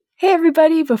Hey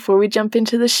everybody, before we jump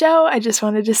into the show, I just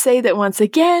wanted to say that once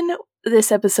again,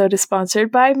 this episode is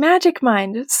sponsored by Magic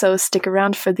Mind, so stick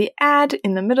around for the ad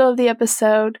in the middle of the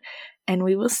episode, and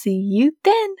we will see you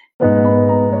then.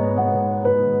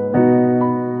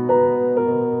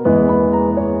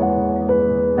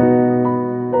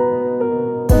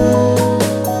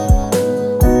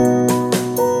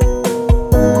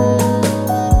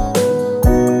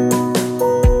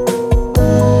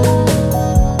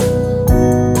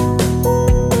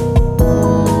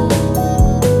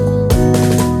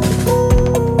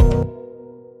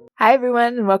 Hi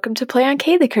everyone, and welcome to Play on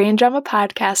K, the Korean drama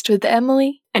podcast with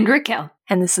Emily and Raquel.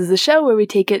 And this is the show where we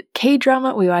take a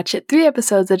K-drama, we watch it 3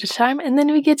 episodes at a time, and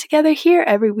then we get together here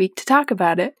every week to talk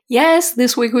about it. Yes,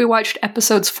 this week we watched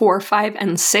episodes 4, 5,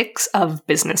 and 6 of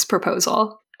Business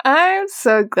Proposal. I'm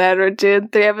so glad we're doing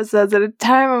 3 episodes at a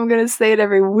time. I'm going to say it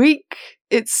every week.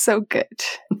 It's so good.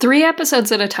 3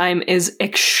 episodes at a time is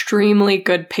extremely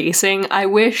good pacing. I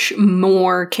wish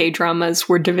more K-dramas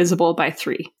were divisible by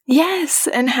 3. Yes,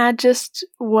 and had just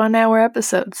 1-hour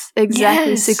episodes.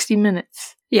 Exactly 60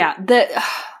 minutes. Yeah,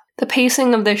 the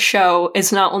pacing of this show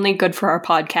is not only good for our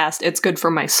podcast, it's good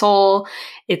for my soul.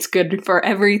 It's good for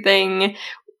everything.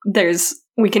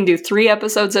 We can do 3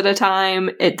 episodes at a time.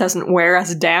 It doesn't wear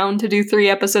us down to do 3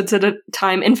 episodes at a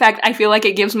time. In fact, I feel like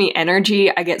it gives me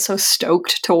energy. I get so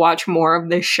stoked to watch more of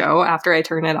this show after I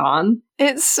turn it on.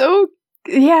 It's so,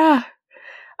 yeah.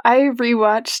 I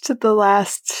rewatched the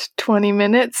last 20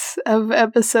 minutes of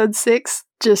episode 6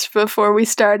 just before we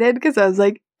started because I was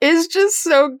like, it's just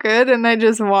so good and I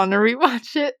just want to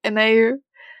rewatch it. And I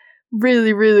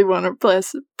really, really want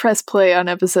to press play on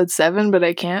episode 7, but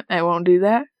I can't. I won't do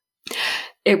that.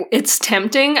 It's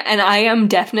tempting, and I am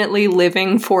definitely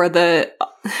living for the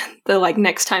like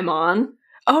next time on.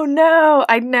 Oh no,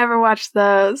 I never watched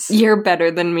those. You're better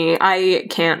than me. I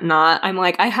can't not. I'm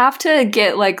like, I have to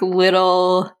get like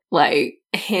little like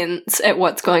hints at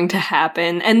what's going to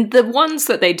happen, and the ones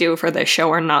that they do for this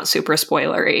show are not super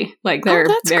spoilery. Like they're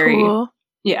very cool.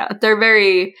 Yeah, they're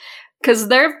very. Because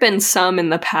there have been some in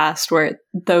the past where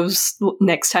those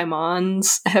next time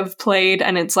ons have played,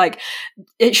 and it's like,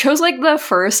 it shows like the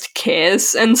first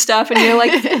kiss and stuff, and you're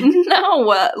like,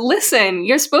 no, listen,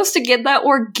 you're supposed to get that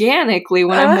organically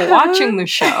when I'm watching the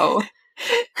show.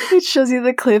 It shows you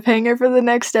the cliffhanger for the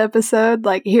next episode.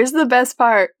 Like, here's the best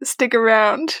part. Stick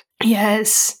around.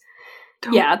 Yes.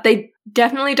 Yeah, they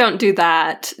definitely don't do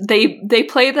that. They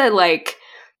play the, like,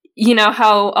 you know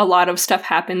how a lot of stuff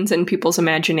happens in people's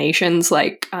imaginations,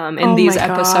 like in these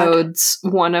episodes,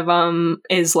 one of them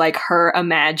is like her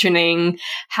imagining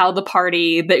how the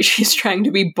party that she's trying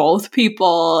to be both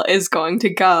people is going to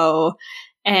go,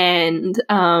 and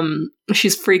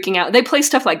she's freaking out. They play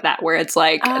stuff like that where it's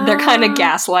like they're kind of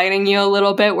gaslighting you a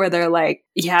little bit, where they're like,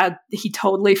 yeah, he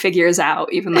totally figures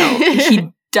out, even though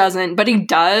he doesn't, but he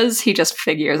does. He just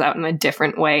figures out in a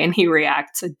different way, and he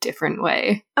reacts a different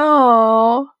way.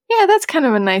 Oh, yeah, that's kind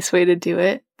of a nice way to do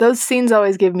it. Those scenes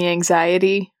always give me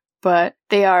anxiety, but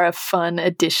they are a fun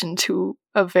addition to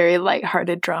a very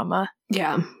lighthearted drama.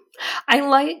 Yeah. I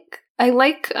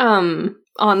like on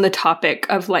the topic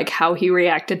of like how he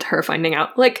reacted to her finding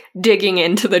out, like digging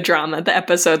into the drama, the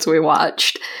episodes we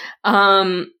watched.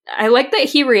 I like that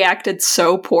he reacted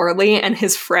so poorly and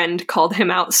his friend called him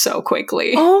out so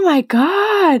quickly. Oh my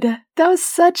god. That was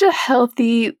such a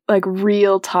healthy, like,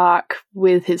 real talk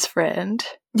with his friend.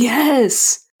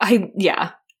 Yes. I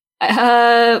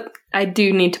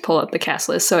do need to pull up the cast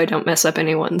list so I don't mess up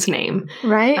anyone's name.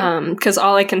 Right? Because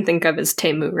all I can think of is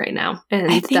Tae-moo right now.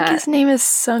 And I think his name is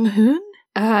Sung-hoon?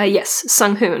 Yes,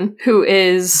 Sung-hoon, who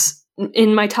is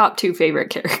in my top 2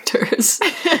 favorite characters.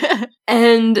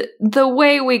 And the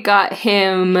way we got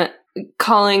him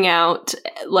calling out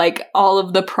like all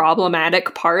of the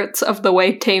problematic parts of the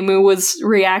way Tae-moo was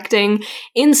reacting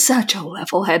in such a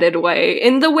level-headed way,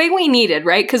 in the way we needed,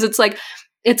 right? Because it's like,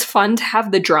 it's fun to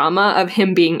have the drama of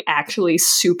him being actually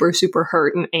super, super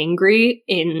hurt and angry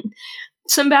in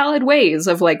some valid ways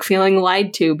of like feeling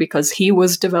lied to because he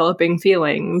was developing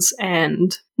feelings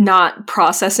and not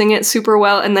processing it super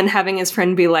well, and then having his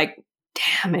friend be like,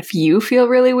 damn, if you feel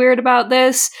really weird about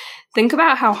this, think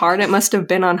about how hard it must have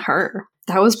been on her.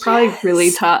 That was probably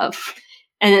really tough.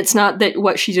 And it's not that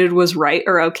what she did was right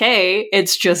or okay,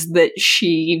 it's just that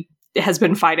she has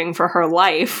been fighting for her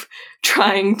life,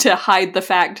 trying to hide the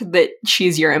fact that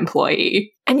she's your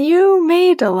employee. And you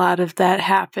made a lot of that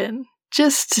happen.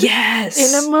 Just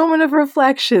in a moment of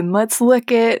reflection, let's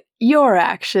look at your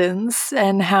actions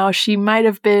and how she might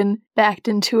have been backed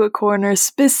into a corner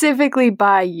specifically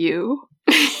by you.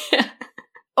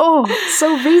 Oh,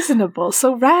 so reasonable,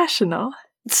 so rational.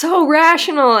 So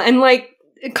rational, and like,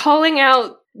 calling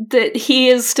out that he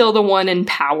is still the one in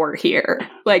power here.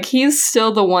 Like, he's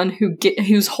still the one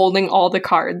who's holding all the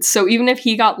cards. So even if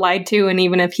he got lied to, and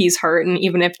even if he's hurt, and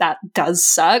even if that does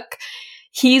suck,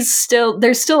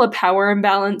 there's still a power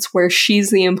imbalance where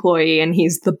she's the employee and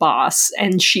he's the boss,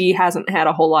 and she hasn't had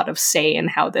a whole lot of say in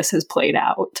how this has played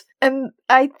out. And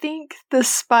I think the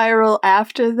spiral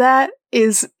after that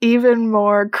is even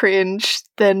more cringe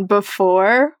than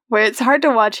before, where it's hard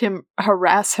to watch him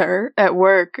harass her at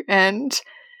work and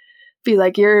be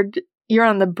like, you're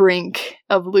on the brink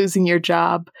of losing your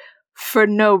job for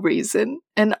no reason.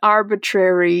 An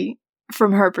arbitrary,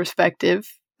 from her perspective,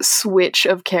 switch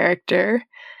of character.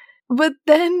 But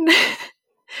then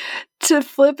to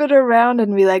flip it around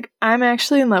and be like, I'm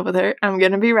actually in love with her. I'm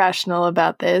going to be rational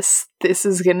about this. This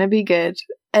is going to be good.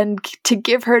 And to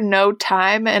give her no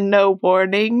time and no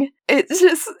warning,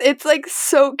 it's like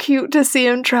so cute to see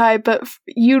him try, but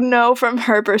from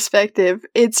her perspective,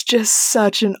 it's just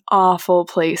such an awful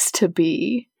place to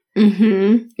be.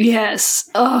 Mm-hmm. Yes.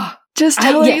 Ugh. Just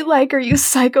tell her you like her, you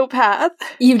psychopath.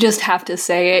 You just have to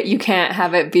say it. You can't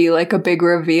have it be like a big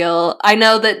reveal. I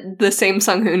know that the same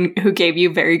Sung-hoon who gave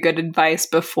you very good advice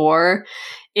before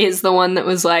is the one that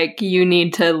was like, you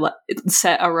need to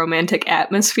set a romantic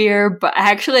atmosphere. But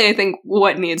actually, I think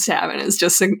what needs to happen is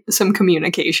just some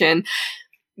communication.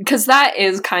 Because that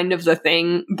is kind of the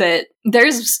thing, that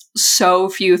there's so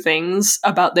few things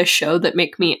about this show that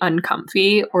make me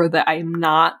uncomfy or that I'm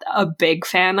not a big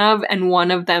fan of. And one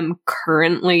of them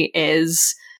currently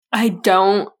is, I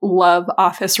don't love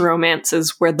office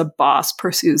romances where the boss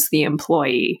pursues the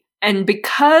employee. And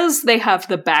because they have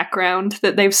the background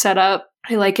that they've set up,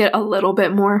 I like it a little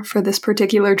bit more for this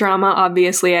particular drama.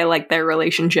 Obviously, I like their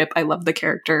relationship. I love the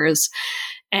characters.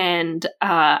 And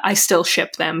I still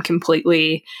ship them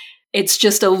completely. It's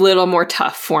just a little more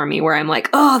tough for me, where I'm like,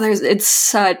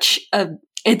 it's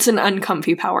an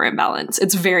uncomfy power imbalance.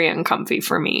 It's very uncomfy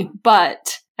for me,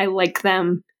 but I like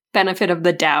them. Benefit of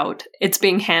the doubt. It's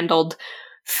being handled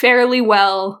fairly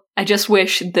well. I just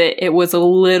wish that it was a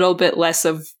little bit less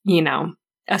of,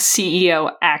 a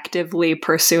CEO actively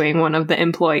pursuing one of the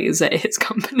employees at his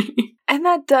company. And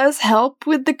that does help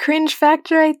with the cringe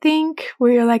factor, I think,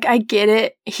 where you're like, I get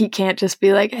it. He can't just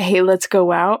be like, hey, let's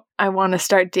go out. I want to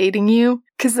start dating you.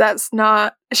 Because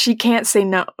she can't say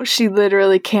no. She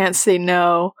literally can't say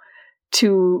no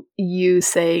to you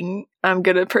saying, I'm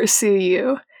going to pursue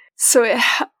you. So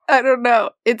I don't know.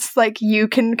 It's like you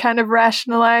can kind of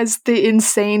rationalize the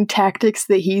insane tactics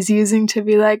that he's using to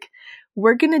be like,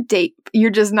 we're going to date.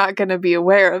 You're just not going to be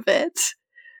aware of it.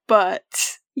 But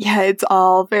yeah, it's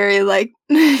all very like,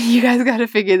 you guys got to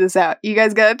figure this out. You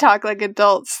guys got to talk like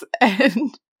adults.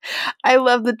 And I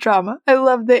love the drama. I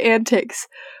love the antics.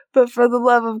 But for the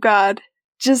love of God,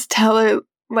 just tell her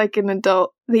like an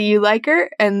adult that you like her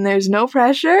and there's no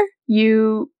pressure.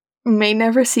 You may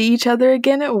never see each other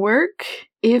again at work.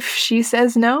 If she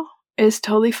says no, it's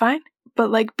totally fine. But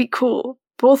like, be cool.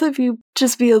 Both of you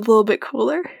just be a little bit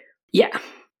cooler. Yeah.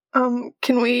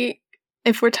 Can we,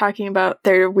 if we're talking about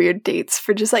their weird dates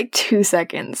for just like 2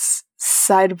 seconds,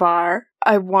 sidebar,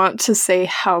 I want to say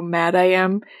how mad I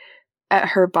am at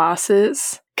her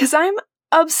bosses. Because I'm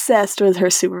obsessed with her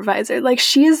supervisor. Like,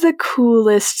 she is the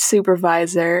coolest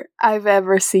supervisor I've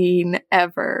ever seen,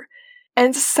 ever.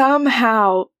 And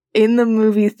somehow, in the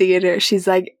movie theater, she's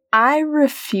like, I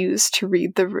refuse to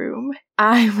read the room.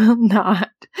 I will not.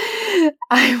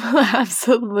 I will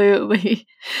absolutely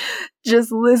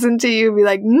just listen to you and be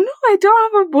like, no, I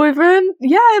don't have a boyfriend.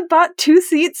 Yeah, I bought 2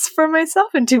 seats for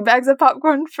myself and 2 bags of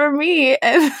popcorn for me.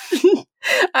 And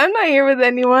I'm not here with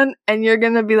anyone. And you're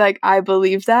going to be like, I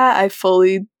believe that.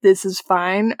 This is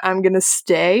fine. I'm going to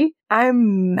stay.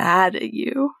 I'm mad at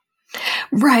you.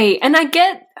 Right. And I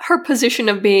get her position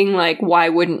of being like, why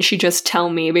wouldn't she just tell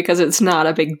me? Because it's not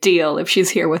a big deal if she's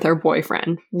here with her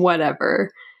boyfriend.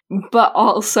 Whatever. But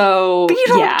also, but you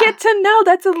don't get to know.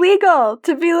 That's illegal.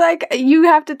 To be like, you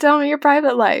have to tell me your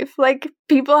private life. Like,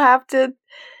 people have to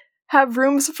have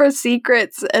rooms for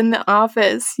secrets in the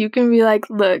office. You can be like,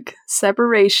 look,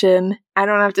 separation. I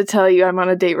don't have to tell you I'm on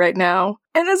a date right now.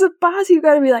 And as a boss, you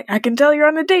gotta be like, I can tell you're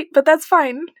on a date, but that's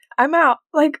fine. I'm out.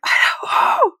 Like,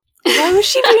 whoa. Why was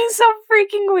she being so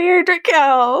freaking weird,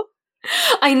 Raquel?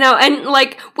 I know, and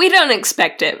like, we don't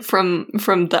expect it from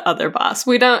the other boss.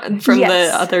 We don't from the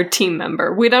other team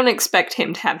member. We don't expect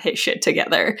him to have his shit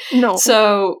together. No.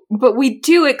 So, but we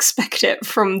do expect it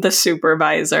from the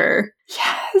supervisor.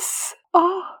 Yes.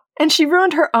 Oh, and she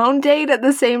ruined her own date at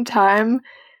the same time,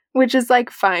 which is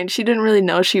like fine. She didn't really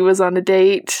know she was on a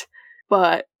date,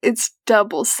 but it's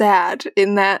double sad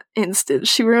in that instance.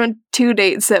 She ruined 2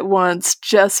 dates at once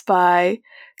just by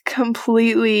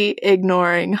completely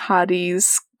ignoring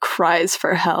Hadi's cries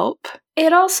for help.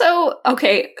 It also,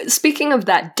 okay, speaking of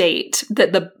that date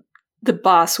that the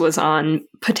boss was on,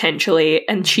 potentially,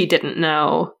 and she didn't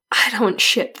know, I don't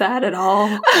ship that at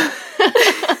all.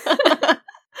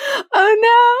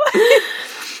 Oh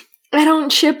no! I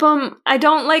don't ship them. I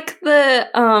don't like the,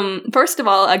 first of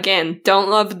all, again, don't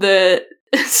love the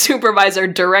supervisor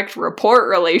direct report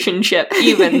relationship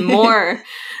even more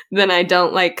than I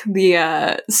don't like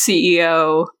the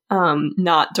CEO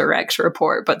not direct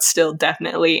report, but still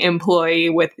definitely employee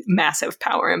with massive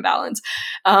power imbalance.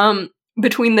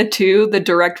 Between the two, the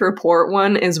direct report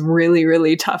one is really,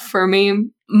 really tough for me.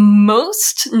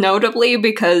 Most notably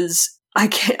because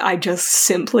I just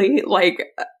simply, like,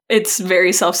 it's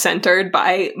very self-centered,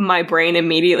 but my brain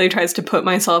immediately tries to put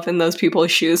myself in those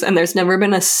people's shoes, and there's never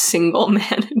been a single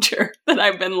manager that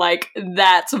I've been like,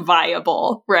 that's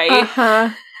viable, right? Uh-huh.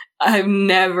 I've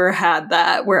never had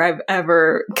that where I've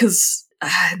ever, because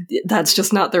that's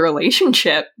just not the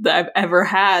relationship that I've ever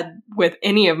had with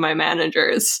any of my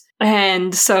managers.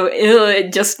 And so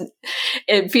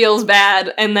it feels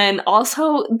bad. And then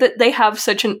also that they have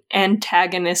such an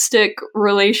antagonistic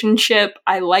relationship.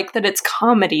 I like that it's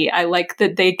comedy. I like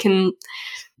that they can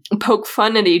poke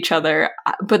fun at each other,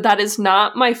 but that is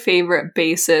not my favorite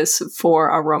basis for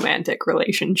a romantic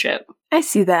relationship. I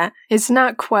see that. It's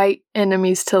not quite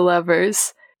enemies to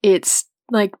lovers. It's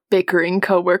like bickering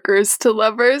coworkers to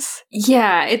lovers.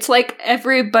 Yeah, it's like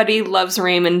everybody loves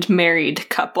Raymond married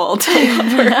couple to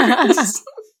lovers.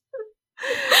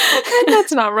 And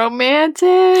that's not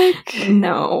romantic.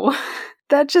 No.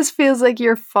 That just feels like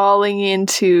you're falling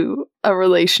into a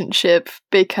relationship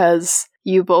because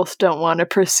you both don't want to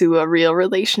pursue a real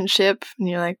relationship. And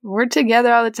you're like, we're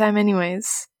together all the time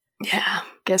anyways. Yeah.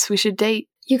 Guess we should date.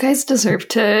 You guys deserve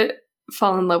to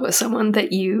fall in love with someone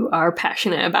that you are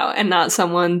passionate about and not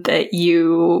someone that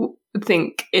you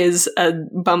think is a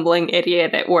bumbling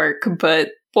idiot at work.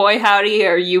 But boy, howdy,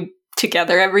 are you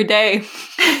together every day.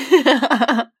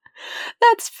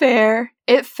 That's fair.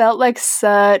 It felt like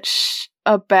such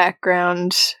a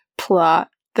background plot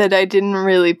that I didn't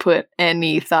really put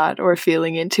any thought or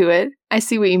feeling into it. I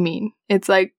see what you mean. It's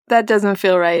like, that doesn't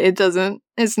feel right.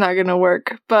 It's not gonna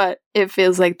work. But it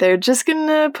feels like they're just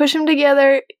gonna push them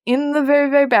together in the very,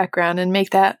 very background and make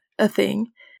that a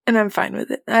thing. And I'm fine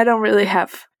with it. I don't really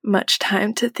have much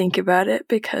time to think about it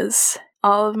because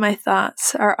all of my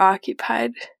thoughts are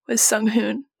occupied with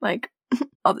Sung-hoon, like,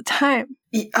 all the time.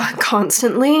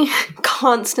 Constantly.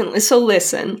 So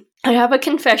listen, I have a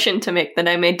confession to make that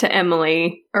I made to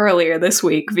Emily earlier this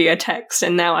week via text,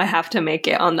 and now I have to make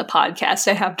it on the podcast.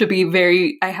 I have to be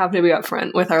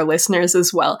upfront with our listeners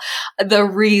as well. The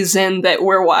reason that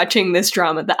we're watching this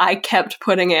drama, that I kept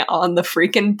putting it on the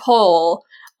freaking poll,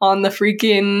 on the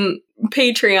freaking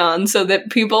Patreon, so that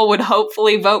people would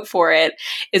hopefully vote for it,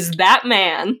 is that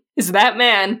man,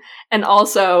 and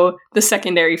also the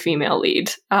secondary female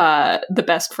lead, the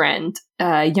best friend,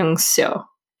 Young Seo.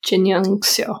 Jin Young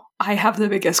Seo. I have the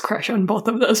biggest crush on both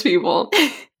of those people.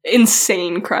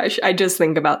 Insane crush. I just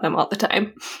think about them all the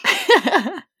time.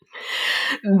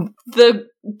 The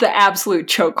absolute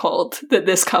chokehold that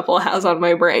this couple has on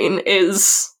my brain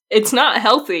it's not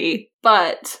healthy,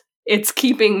 but it's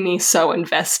keeping me so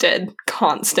invested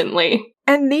constantly.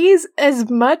 And these, as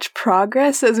much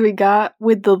progress as we got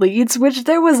with the leads, which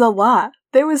there was a lot.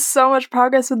 There was so much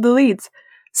progress with the leads.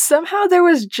 Somehow there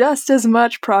was just as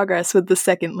much progress with the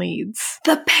second leads.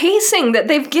 The pacing that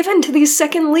they've given to these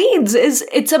second leads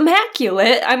it's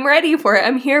immaculate. I'm ready for it.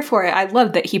 I'm here for it. I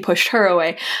love that he pushed her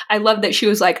away. I love that she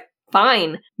was like,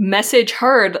 fine, message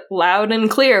heard loud and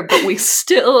clear, but we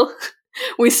still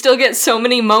get so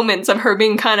many moments of her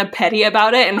being kind of petty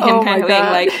about it and him kind of being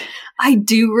like, I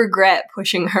do regret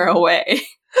pushing her away.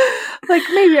 Like,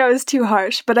 maybe I was too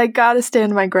harsh, but I gotta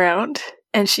stand my ground.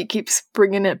 And she keeps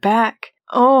bringing it back.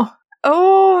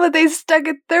 Oh, they stuck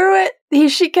it through it.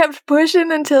 She kept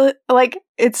pushing until, like,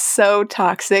 it's so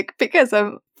toxic because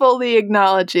I'm fully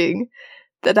acknowledging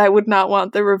that I would not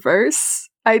want the reverse.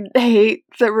 I'd hate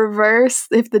the reverse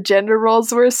if the gender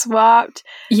roles were swapped.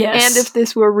 Yes. And if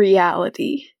this were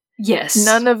reality. Yes.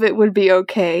 None of it would be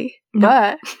okay. No.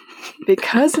 But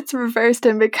because it's reversed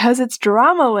and because it's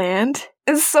drama land,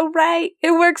 it's so right.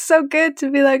 It works so good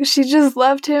to be like, she just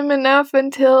loved him enough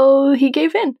until he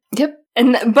gave in. Yep.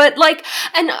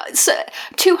 So,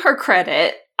 to her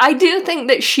credit, I do think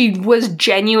that she was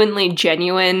genuinely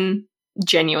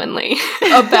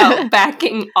about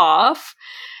backing off.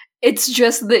 It's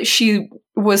just that she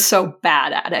was so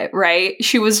bad at it, right?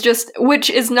 She was just, which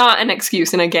is not an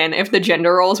excuse. And again, if the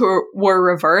gender roles were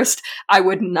reversed, I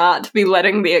would not be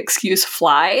letting the excuse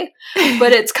fly.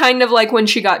 But it's kind of like when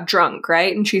she got drunk,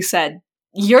 right? And she said,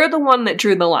 "You're the one that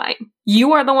drew the line.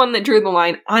 You are the one that drew the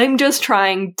line. I'm just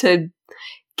trying to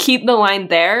keep the line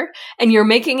there, and you're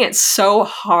making it so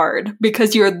hard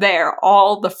because you're there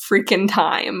all the freaking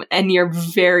time and you're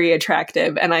very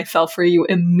attractive, and I fell for you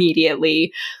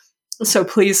immediately. So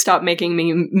please stop making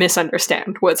me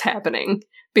misunderstand what's happening,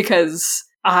 because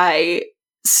I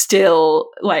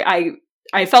still, like,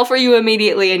 I fell for you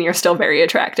immediately and you're still very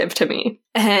attractive to me."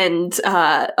 And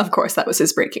of course that was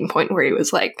his breaking point, where he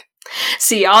was like,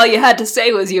 "See, all you had to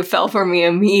say was you fell for me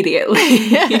immediately."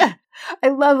 I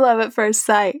love love at first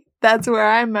sight. That's where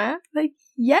I'm at. Like,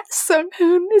 yes,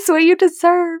 Sung-hoon, is what you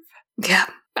deserve. Yeah.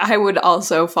 I would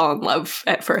also fall in love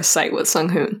at first sight with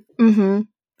Sung-hoon. Mm-hmm.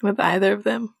 With either of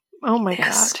them. Oh my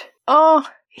god. Oh,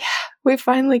 yeah. We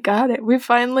finally got it. We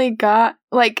finally got,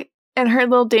 like, and her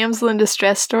little damsel in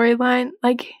distress storyline.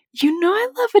 Like, you know I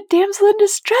love a damsel in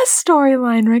distress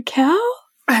storyline, Raquel.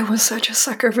 I was such a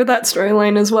sucker for that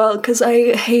storyline as well, because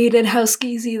I hated how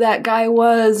skeezy that guy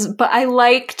was. But I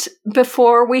liked,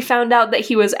 before we found out that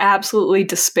he was absolutely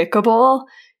despicable,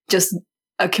 just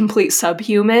a complete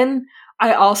subhuman,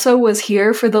 I also was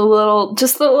here for the little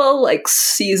like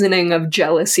seasoning of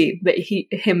jealousy that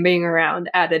him being around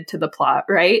added to the plot,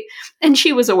 right? And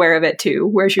she was aware of it too,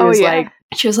 where she was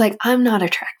like, "I'm not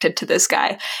attracted to this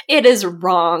guy. It is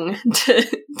wrong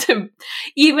to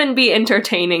even be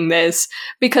entertaining this,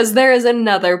 because there is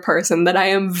another person that I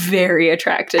am very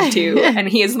attracted to, and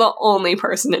he is the only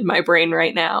person in my brain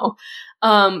right now."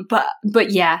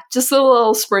 But yeah, just a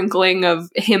little sprinkling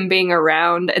of him being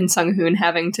around and Sung-hoon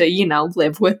having to,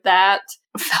 live with that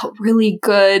felt really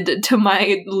good to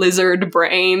my lizard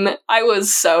brain. I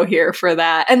was so here for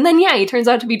that. And then, yeah, he turns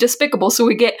out to be despicable, so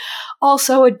we get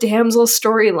also a damsel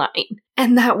storyline.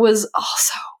 And that was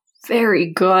also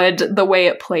very good, the way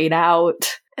it played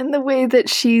out. And the way that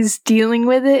she's dealing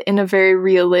with it in a very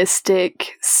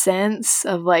realistic sense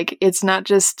of, like, it's not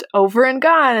just over and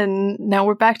gone and now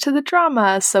we're back to the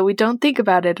drama, so we don't think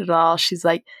about it at all. She's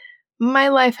like, my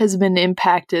life has been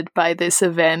impacted by this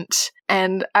event,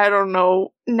 and I don't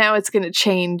know, now it's going to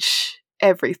change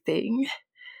everything.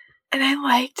 And I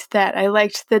liked that. I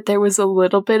liked that there was a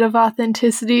little bit of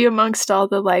authenticity amongst all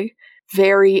the, like,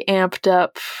 very amped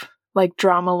up, like,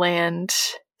 Dramaland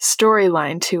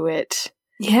storyline to it.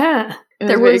 Yeah,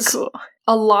 there was cool.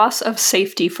 A loss of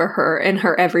safety for her in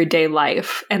her everyday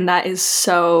life, and that is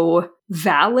so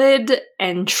valid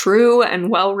and true and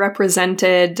well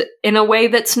represented in a way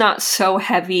that's not so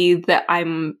heavy that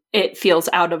it feels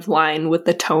out of line with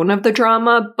the tone of the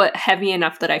drama, but heavy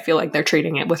enough that I feel like they're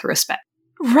treating it with respect.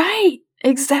 Right,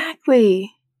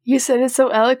 exactly. You said it so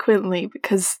eloquently,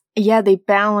 because, yeah, they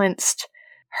balanced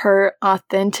her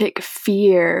authentic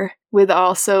fear with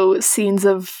also scenes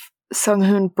of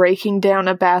Sung-hoon breaking down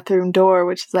a bathroom door,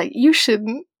 which is like, you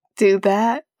shouldn't do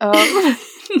that. I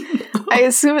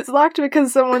assume it's locked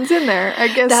because someone's in there. I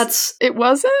guess it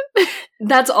wasn't?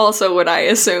 That's also what I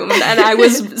assumed. And I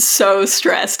was so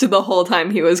stressed the whole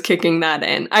time he was kicking that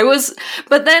in.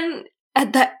 But then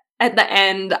at the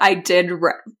end, I did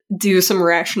do some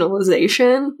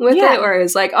rationalization with it, where I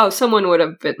was like, oh, someone would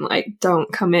have been like,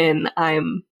 don't come in,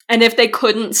 And if they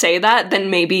couldn't say that, then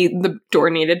maybe the door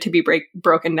needed to be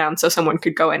broken down so someone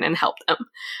could go in and help them.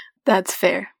 That's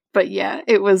fair. But yeah,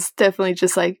 it was definitely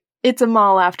just like, it's a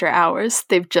mall after hours.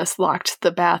 They've just locked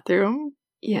the bathroom.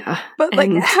 Yeah. But,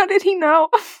 like, how did he know?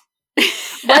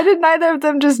 Why did neither of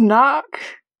them just knock?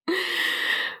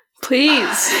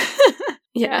 Please.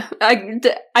 Yeah.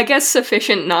 I guess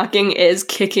sufficient knocking is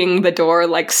kicking the door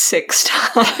like 6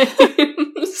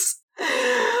 times.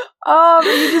 Oh, but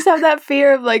you just have that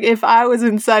fear of, like, if I was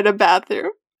inside a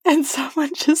bathroom and someone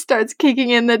just starts kicking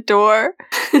in the door.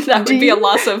 That would be a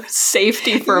loss of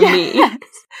safety for me.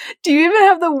 Do you even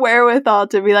have the wherewithal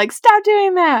to be like, stop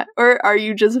doing that? Or are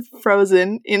you just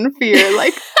frozen in fear?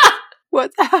 Like,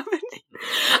 what's happening?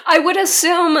 I would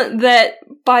assume that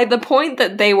by the point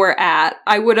that they were at,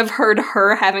 I would have heard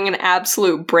her having an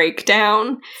absolute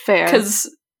breakdown. Fair. Because,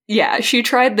 yeah, she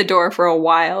tried the door for a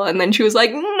while, and then she was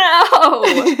like, no!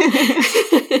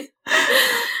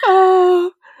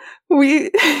 Oh, we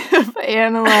have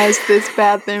analyzed this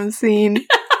bathroom scene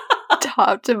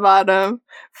top to bottom,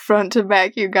 front to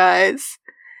back, you guys.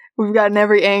 We've gotten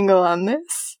every angle on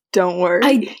this. Don't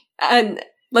worry. And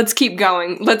let's keep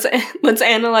going. Let's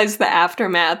analyze the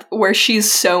aftermath, where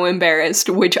she's so embarrassed,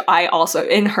 which I also,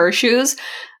 in her shoes,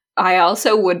 I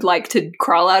also would like to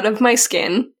crawl out of my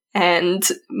skin and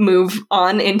move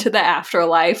on into the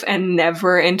afterlife and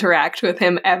never interact with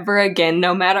him ever again,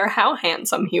 no matter how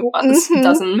handsome he was.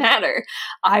 Doesn't matter.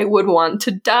 I would want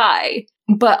to die.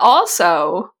 But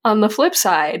also, on the flip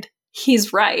side,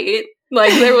 he's right.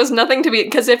 Like, there was nothing to be,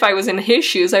 because if I was in his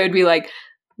shoes, I would be like,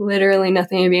 literally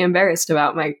nothing to be embarrassed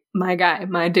about, my guy,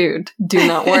 my dude. Do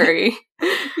not worry.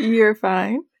 You're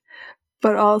fine.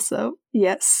 But also,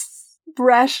 yes,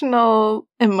 rational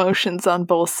emotions on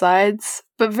both sides,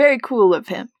 but very cool of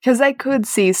him. Because I could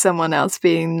see someone else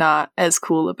being not as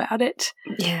cool about it.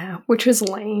 Yeah, which is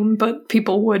lame, but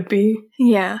people would be.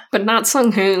 Yeah. But not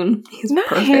Sung-hoon. He's not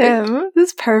perfect. him. This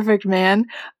is perfect, man.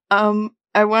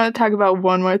 I want to talk about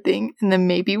one more thing, and then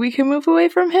maybe we can move away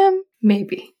from him.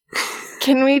 Maybe.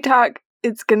 Can we talk?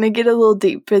 It's going to get a little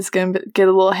deep. It's going to get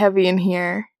a little heavy in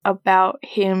here about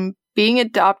him being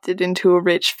adopted into a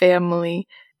rich family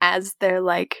as their,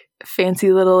 like,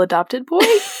 fancy little adopted boy.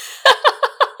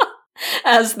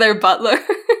 As their butler.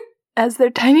 As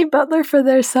their tiny butler for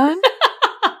their son.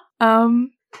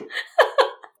 What?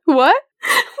 What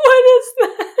is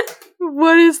that?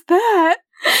 What is that?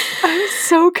 I'm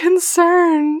so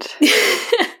concerned.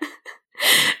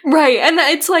 Right, and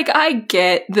it's like, I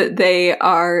get that they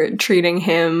are treating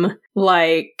him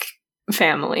like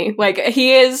family. Like,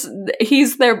 he's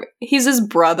his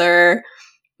brother,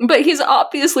 but he's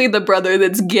obviously the brother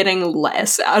that's getting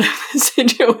less out of the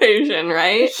situation,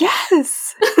 right?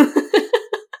 Yes.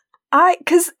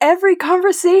 Because every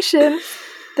conversation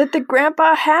that the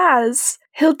grandpa has,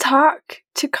 he'll talk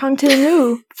to Kang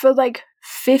Tae-moo for like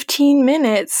 15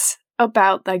 minutes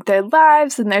about like their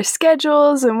lives and their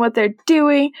schedules and what they're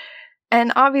doing.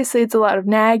 And obviously it's a lot of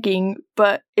nagging,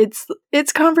 but it's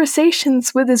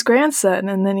conversations with his grandson.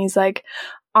 And then he's like,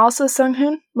 also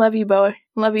Sung-hoon, love you, boy.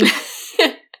 Love you.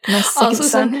 My second Also,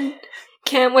 son.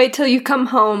 Can't wait till you come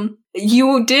home.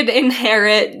 You did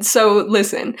inherit, so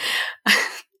listen.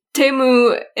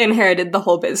 Tae-moo inherited the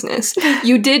whole business.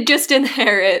 You did just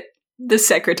inherit the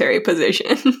secretary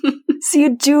position. So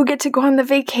you do get to go on the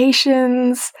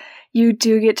vacations. You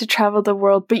do get to travel the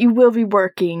world, but you will be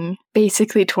working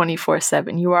basically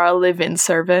 24/7. You are a live-in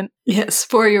servant. Yes,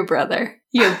 for your brother.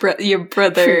 Your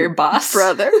brother boss.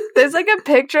 Brother. There's like a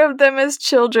picture of them as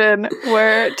children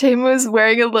where Tae-moo's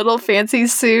wearing a little fancy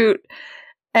suit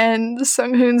and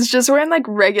Sung-hoon's just wearing like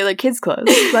regular kids' clothes.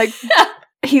 Like,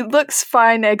 he looks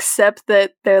fine except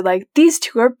that they're like, these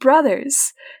two are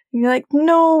brothers. And you're like,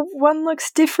 no, one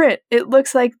looks different. It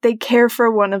looks like they care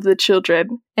for one of the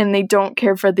children and they don't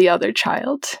care for the other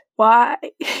child. Why?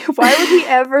 Why would he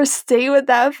ever stay with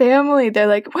that family? They're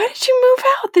like, why did you move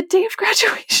out the day of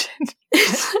graduation?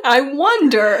 I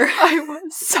wonder. I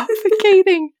was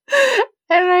suffocating.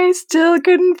 And I still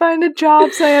couldn't find a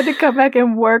job, so I had to come back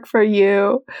and work for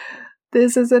you.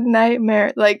 This is a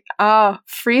nightmare. Like,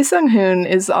 free Sung-hoon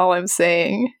is all I'm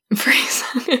saying. Free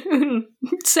Sung-hoon.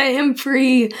 Set him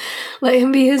free. Let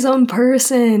him be his own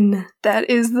person. That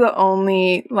is the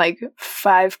only,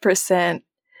 5%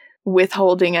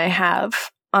 withholding I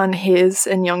have on his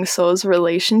and Young So's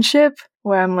relationship,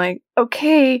 where I'm like,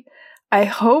 okay, I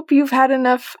hope you've had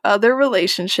enough other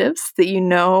relationships that you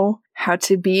know how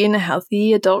to be in a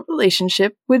healthy adult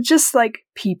relationship with just,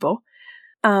 people.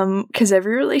 Because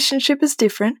every relationship is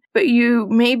different, but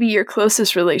maybe your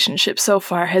closest relationship so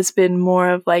far has been more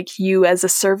of you as a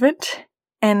servant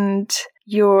and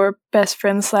your best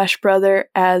friend / brother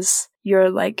as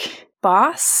your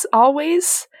boss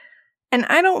always. And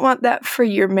I don't want that for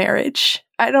your marriage.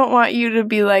 I don't want you to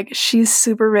be she's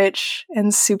super rich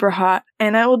and super hot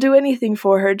and I will do anything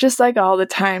for her just all the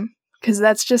time. Because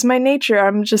that's just my nature.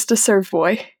 I'm just a serve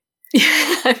boy.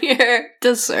 I'm here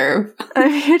to serve.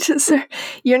 I'm here to serve.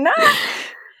 You're not.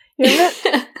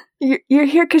 You're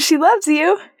here because she loves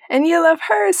you, and you love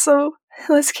her. So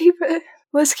let's keep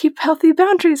healthy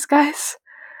boundaries, guys.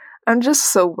 I'm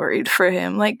just so worried for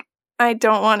him. I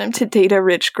don't want him to date a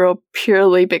rich girl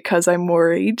purely because I'm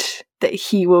worried that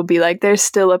he will be there's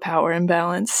still a power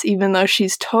imbalance, even though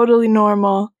she's totally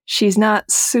normal. She's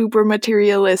not super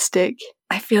materialistic.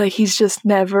 I feel like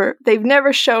they've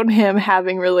never shown him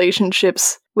having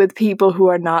relationships with people who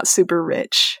are not super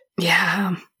rich.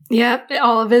 Yeah. Yeah,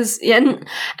 all of his, and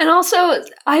also,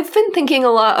 I've been thinking a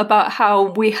lot about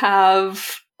how we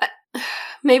have,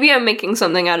 maybe I'm making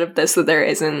something out of this that there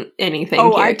isn't anything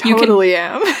here. I totally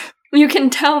am. You can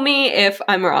tell me if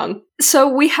I'm wrong. So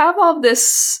we have all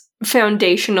this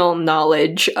foundational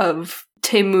knowledge of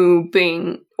Tae-moo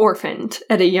being orphaned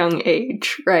at a young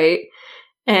age, right?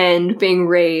 And being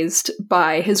raised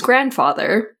by his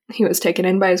grandfather. He was taken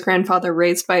in by his grandfather,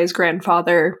 raised by his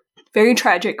grandfather, Very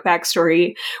tragic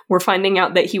backstory. We're finding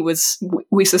out that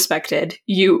we suspected.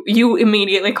 You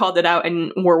immediately called it out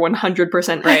and were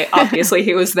 100% right. Obviously,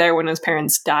 he was there when his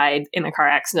parents died in a car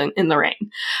accident in the rain.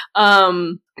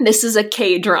 This is a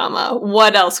K-drama.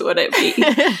 What else would it be?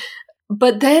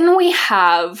 But then we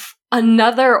have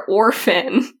another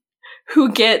orphan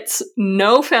who gets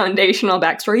no foundational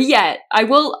backstory yet.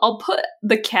 I'll put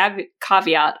the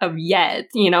caveat of yet,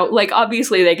 like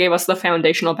obviously they gave us the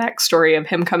foundational backstory of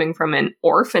him coming from an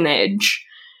orphanage,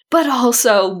 but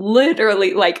also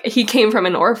literally like he came from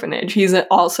an orphanage. He's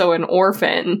also an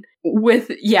orphan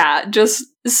with, just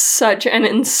such an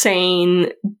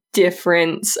insane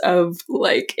difference of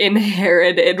like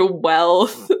inherited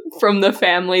wealth from the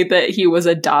family that he was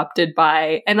adopted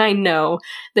by. And I know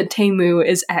that Taemu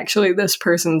is actually this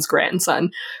person's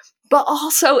grandson, but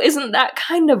also isn't that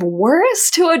kind of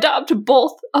worse to adopt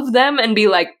both of them and be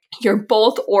like, you're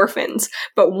both orphans,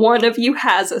 but one of you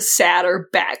has a sadder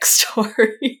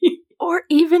backstory? Or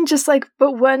even just like,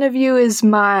 but one of you is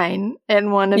mine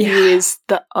and one of you is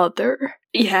the other.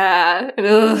 Yeah.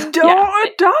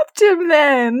 Don't adopt him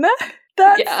then.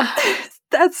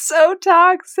 That's so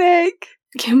toxic.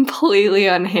 Completely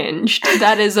unhinged.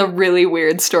 That is a really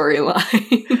weird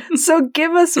storyline. So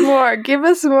give us more. Give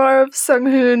us more of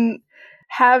Sung-hoon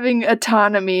having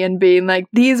autonomy and being like,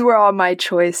 these were all my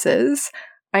choices.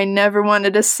 I never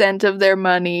wanted a cent of their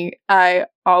money. I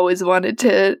always wanted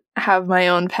to have my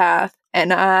own path.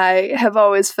 And I have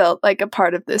always felt like a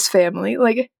part of this family.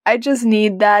 Like, I just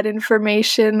need that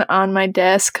information on my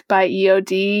desk by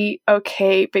EOD,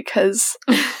 okay, because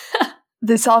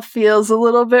this all feels a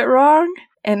little bit wrong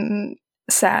and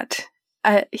sad.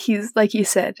 He's, like you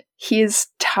said, he is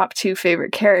top 2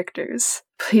 favorite characters.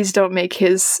 Please don't make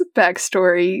his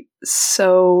backstory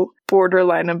so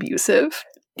borderline abusive.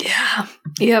 Yeah.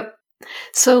 Yep.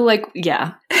 So, like,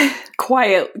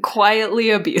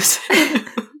 quietly abusive.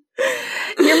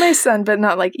 You're my son, but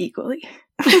not like equally.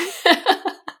 What?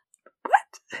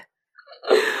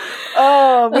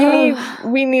 Oh,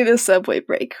 we need a Subway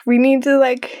break. We need to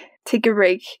like take a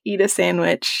break, eat a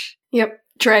sandwich. Yep.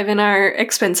 Drive in our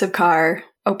expensive car,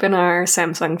 open our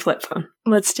Samsung flip phone.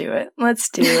 Let's do it.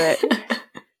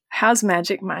 How's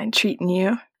Magic Mind treating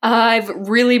you? I've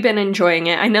really been enjoying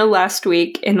it. I know last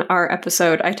week in our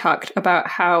episode, I talked about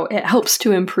how it helps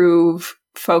to improve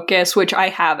focus, which I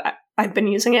have. I've been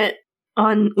using it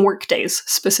on work days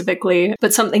specifically.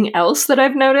 But something else that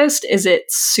I've noticed is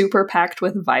it's super packed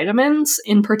with vitamins.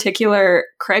 In particular,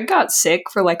 Craig got sick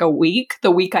for like a week,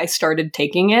 the week I started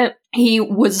taking it. He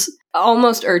was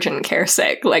almost urgent care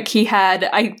sick. Like he had,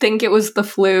 I think it was the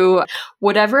flu,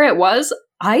 whatever it was.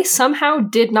 I somehow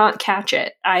did not catch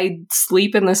it. I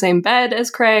sleep in the same bed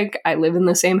as Craig. I live in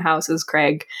the same house as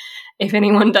Craig. If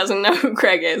anyone doesn't know who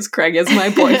Craig is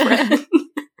my boyfriend.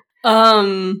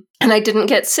 And I didn't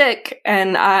get sick,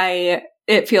 and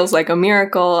it feels like a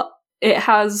miracle. It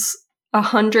has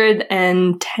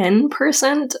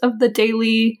 110% of the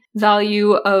daily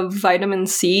value of vitamin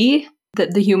C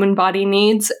that the human body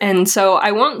needs. And so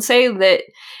I won't say that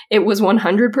it was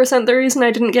 100% the reason I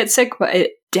didn't get sick, but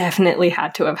it definitely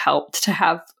had to have helped to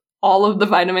have all of the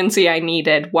vitamin C I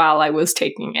needed while I was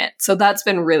taking it. So that's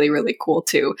been really, really cool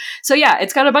too. So yeah,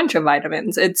 it's got a bunch of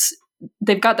vitamins.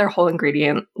 They've got their whole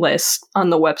ingredient list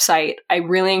on the website. I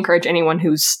really encourage anyone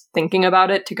who's thinking about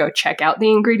it to go check out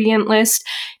the ingredient list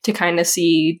to kind of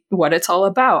see what it's all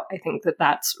about. I think that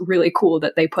that's really cool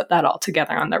that they put that all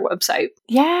together on their website.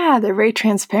 Yeah, they're very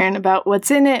transparent about what's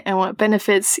in it and what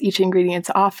benefits each ingredient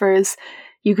offers.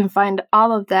 You can find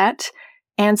all of that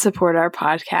and support our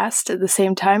podcast at the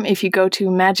same time if you go to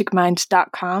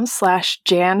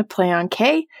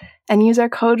magicmind.com/JanPlayOnK and use our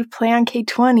code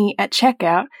PlayOnK20 at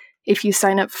checkout. If you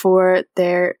sign up for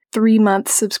their 3-month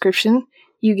subscription,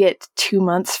 you get 2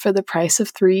 months for the price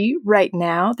of 3 right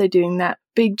now. They're doing that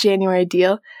big January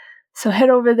deal. So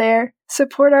head over there,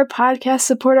 support our podcast,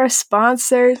 support our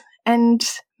sponsor, and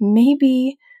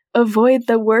maybe avoid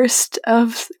the worst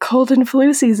of cold and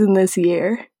flu season this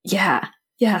year. Yeah,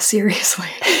 seriously.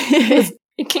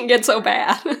 It can get so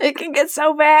bad. It can get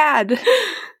so bad.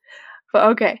 But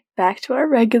okay, back to our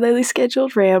regularly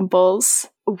scheduled rambles.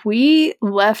 We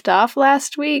left off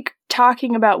last week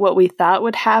talking about what we thought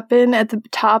would happen at the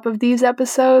top of these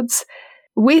episodes.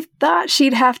 We thought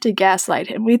she'd have to gaslight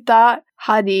him. We thought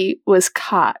Hadi was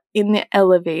caught in the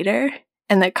elevator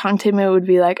and that Kang Tae-moo would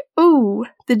be like, ooh,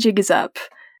 the jig is up.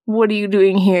 What are you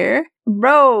doing here?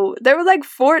 Bro, there were like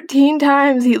 14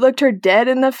 times he looked her dead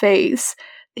in the face.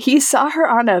 He saw her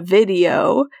on a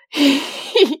video.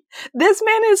 This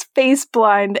man is face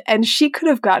blind and she could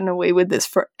have gotten away with this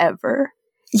forever.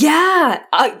 Yeah,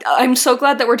 I'm so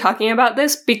glad that we're talking about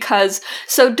this because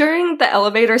so during the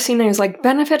elevator scene, I was like,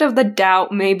 benefit of the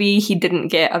doubt, maybe he didn't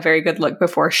get a very good look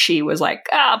before she was like,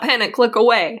 panic, look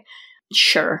away.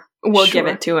 Sure, we'll give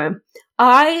it to him.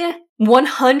 I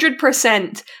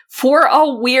 100% for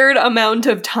a weird amount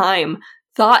of time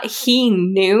thought he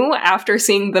knew after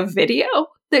seeing the video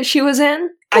that she was in.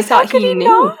 I thought he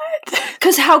knew.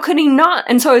 Because how could he not?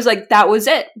 And so I was like, that was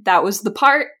it. That was the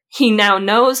part. He now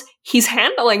knows. He's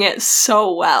handling it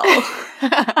so well.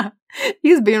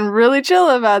 He's being really chill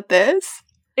about this.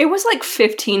 It was like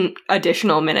 15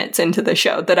 additional minutes into the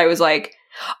show that I was like,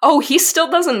 oh, he still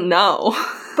doesn't know.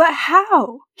 But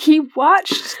how? He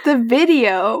watched the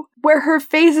video where her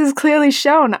face is clearly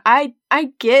shown. I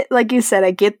get, like you said,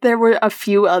 I get there were a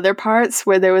few other parts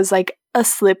where there was like a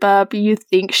slip up. You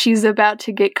think she's about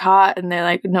to get caught, and they're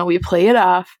like, no, we play it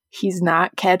off. He's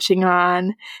not catching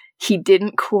on. He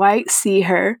didn't quite see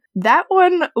her. That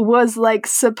one was like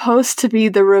supposed to be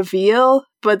the reveal,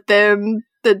 but then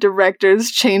the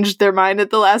directors changed their mind at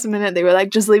the last minute. They were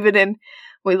like, just leave it in.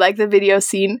 We like the video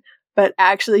scene, but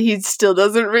actually he still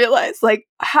doesn't realize. Like,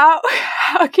 how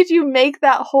could you make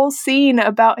that whole scene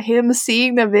about him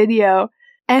seeing the video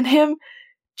and him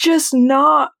just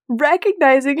not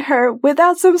recognizing her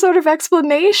without some sort of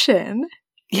explanation?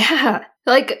 Yeah.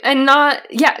 Like, and not,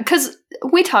 yeah, because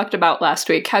we talked about last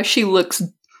week how she looks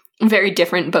very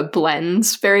different but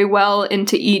blends very well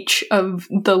into each of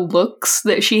the looks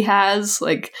that she has.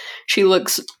 Like, she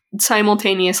looks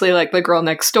simultaneously like the girl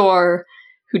next door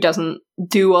who doesn't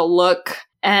do a look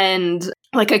and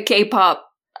like a K-pop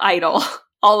idol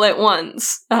all at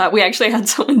once. We actually had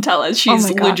someone tell us she's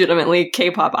legitimately a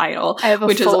K-pop idol. I have a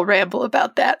full ramble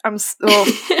about that.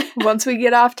 Once we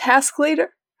get off task later.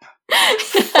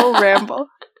 Full ramble,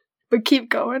 but keep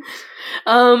going.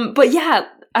 But yeah,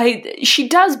 she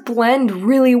does blend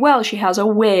really well. She has a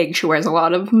wig. She wears a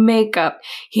lot of makeup.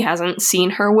 He hasn't seen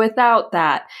her without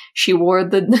that. She wore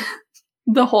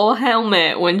the whole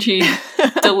helmet when she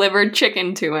delivered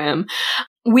chicken to him.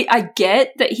 I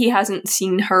get that he hasn't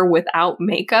seen her without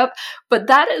makeup, but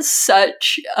that is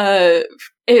such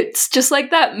it's just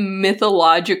like that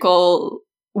mythological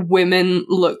women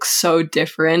look so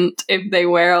different if they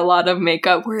wear a lot of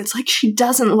makeup, where it's like she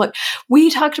doesn't look. We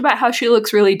talked about how she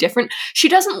looks really different. She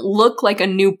doesn't look like a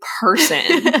new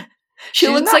person. She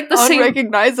looks like the same,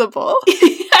 unrecognizable.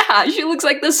 Yeah, she looks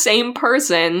like the same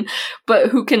person, but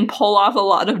who can pull off a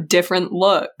lot of different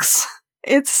looks.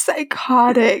 It's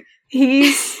psychotic.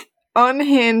 He's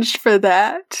unhinged for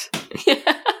that.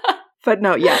 Yeah. But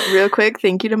no, yeah, real quick,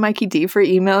 thank you to Mikey D for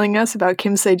emailing us about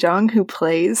Kim Sejong, who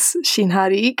plays Shin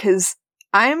Ha-ri, because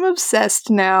I'm obsessed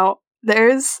now.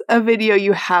 There's a video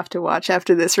you have to watch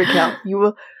after this, Raquel. You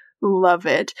will love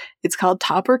it. It's called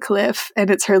Top or Cliff,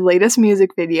 and it's her latest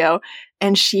music video,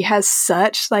 and she has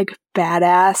such, like,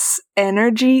 badass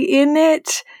energy in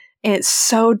it, and it's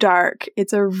so dark.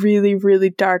 It's a really, really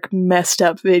dark, messed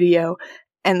up video,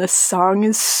 and the song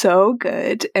is so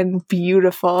good and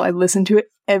beautiful. I listen to it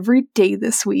every day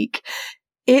this week.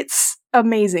 It's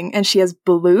amazing. And she has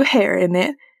blue hair in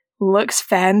it. Looks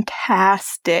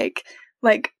fantastic.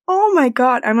 Like, oh my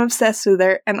god, I'm obsessed with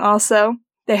her. And also,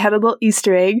 they had a little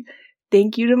Easter egg.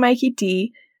 Thank you to Mikey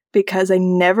D, because I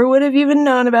never would have even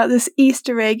known about this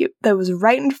Easter egg that was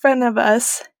right in front of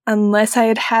us unless I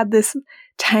had had this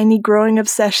tiny growing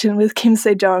obsession with Kim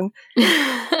Sejong.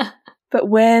 But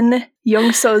when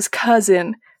Young-so's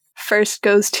cousin first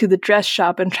goes to the dress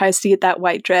shop and tries to get that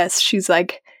white dress, she's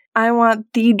like, I want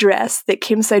the dress that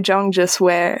Kim Sejong just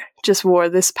wore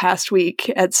this past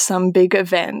week at some big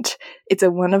event. It's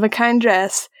a one-of-a-kind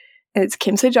dress, and it's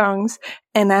Kim Sejong's,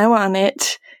 and I want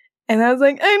it. And I was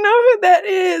like, I know who that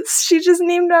is. She just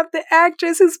named off the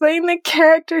actress who's playing the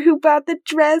character who bought the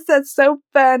dress. That's so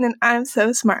fun, and I'm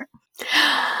so smart.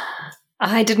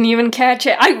 I didn't even catch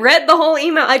it. I read the whole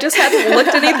email. I just hadn't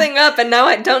looked anything up, and now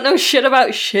I don't know shit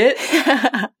about shit.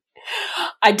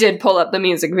 I did pull up the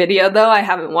music video, though. I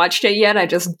haven't watched it yet. I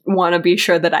just want to be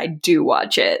sure that I do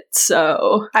watch it.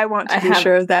 So I want to be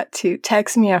sure of that, too.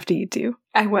 Text me after you do.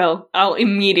 I will. I'll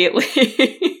immediately.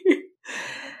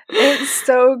 It's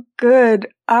so good.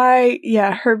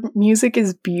 Her music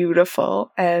is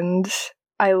beautiful, and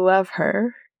I love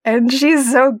her. And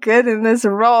she's so good in this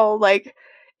role. Like,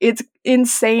 it's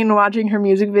insane watching her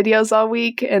music videos all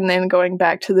week and then going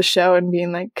back to the show and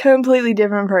being like, completely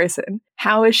different person.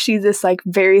 How is she this, like,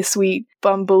 very sweet,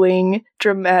 bumbling,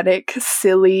 dramatic,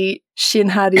 silly Shin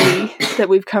Ha-ri that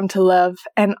we've come to love,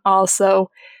 and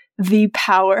also the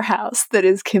powerhouse that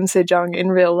is Kim Sejong in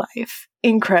real life?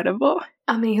 Incredible.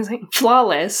 Amazing.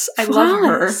 Flawless. I love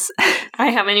her. I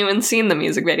haven't even seen the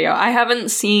music video. I haven't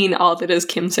seen All That Is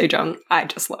Kim Sejong. I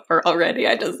just love her already.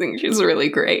 I just think she's really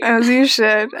great. As you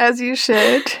should. As you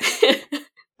should.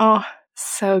 Oh,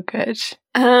 so good.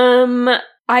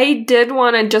 I did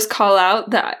want to just call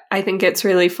out that I think it's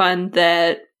really fun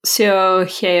that Seo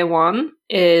Hye-won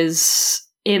is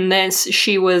in this.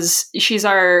 She's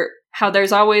our, how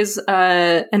there's always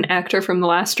an actor from the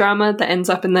last drama that ends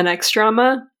up in the next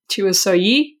drama. She was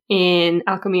So-yi in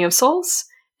Alchemy of Souls.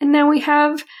 And now we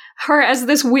have her as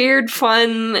this weird,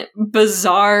 fun,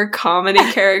 bizarre comedy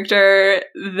character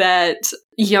that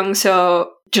Young-seo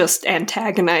just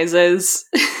antagonizes.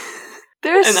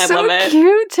 They're so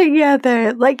cute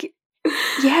together. Like,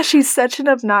 yeah, she's such an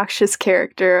obnoxious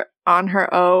character on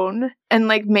her own. And,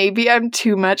 like, maybe I'm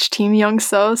too much Team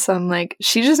Young-seo, so I'm like,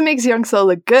 she just makes Young-seo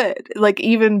look good. Like,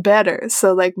 even better.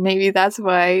 So, like, maybe that's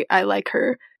why I like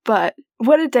her. But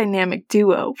what a dynamic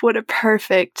duo. What a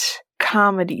perfect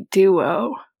comedy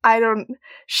duo.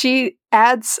 She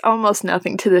adds almost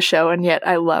nothing to the show, and yet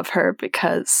I love her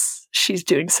because she's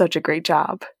doing such a great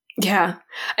job. Yeah.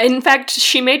 In fact,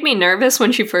 she made me nervous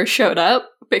when she first showed up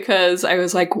because I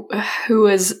was like,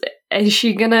 is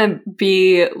she gonna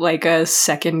be like a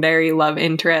secondary love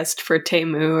interest for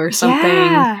Taemu or something?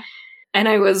 Yeah. And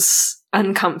I was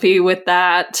uncomfy with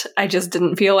that. I just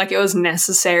didn't feel like it was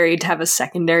necessary to have a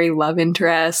secondary love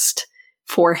interest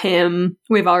for him.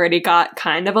 We've already got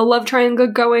kind of a love triangle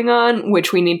going on,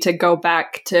 which we need to go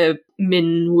back to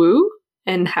Minwoo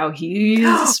and how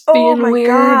he's being weird.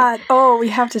 Oh my god. Oh, we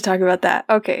have to talk about that.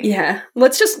 Okay. Yeah.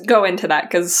 Let's just go into that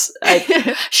because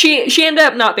she ended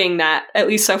up not being that, at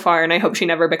least so far, and I hope she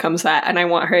never becomes that, and I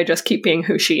want her to just keep being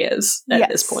who she is at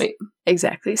this point.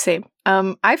 Exactly. Same.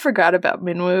 I forgot about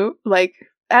Minwoo, like,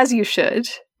 as you should.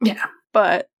 Yeah.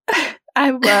 But I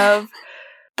love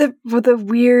the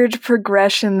weird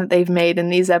progression that they've made in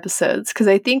these episodes, because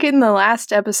I think in the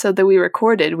last episode that we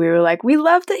recorded, we were like, we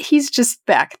love that he's just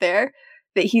back there,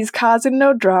 that he's causing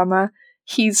no drama,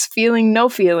 he's feeling no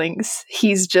feelings,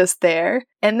 he's just there.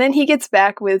 And then he gets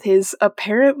back with his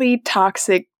apparently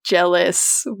toxic,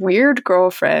 jealous, weird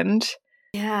girlfriend.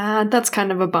 Yeah, that's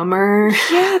kind of a bummer.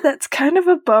 Yeah, that's kind of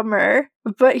a bummer.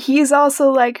 But he's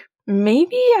also like,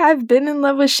 maybe I've been in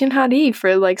love with Shinhari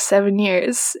for like 7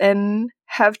 years and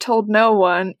have told no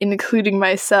one, including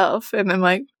myself. And I'm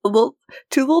like, a little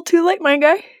too late, my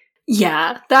guy.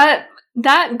 Yeah,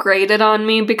 that grated on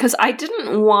me because I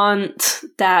didn't want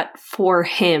that for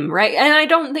him, right? And I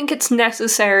don't think it's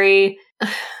necessary.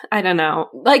 I don't know.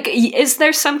 Like, is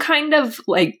there some kind of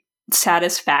like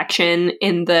satisfaction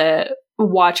in the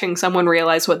watching someone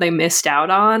realize what they missed out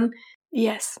on?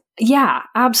 Yes. Yeah,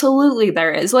 absolutely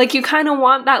there is. Like, you kind of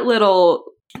want that little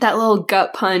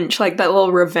gut punch, like that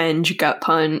little revenge gut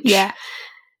punch. Yeah.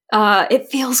 It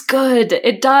feels good.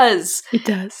 It does. It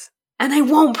does. And I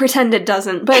won't pretend it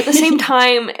doesn't, but at the same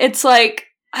time, it's like,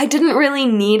 I didn't really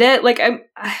need it. Like,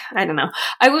 I don't know.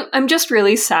 I'm just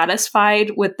really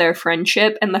satisfied with their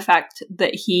friendship and the fact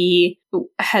that he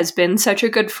has been such a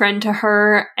good friend to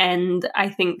her. And I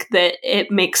think that it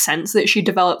makes sense that she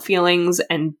developed feelings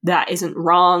and that isn't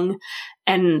wrong.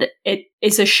 And it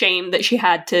is a shame that she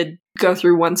had to go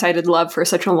through one-sided love for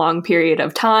such a long period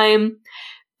of time.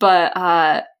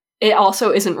 But, it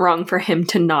also isn't wrong for him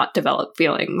to not develop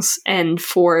feelings and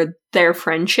for their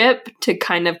friendship to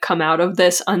kind of come out of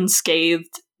this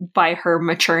unscathed by her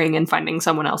maturing and finding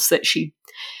someone else that she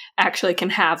actually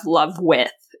can have love with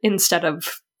instead of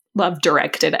love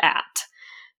directed at.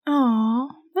 Oh,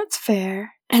 that's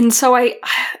fair. And so I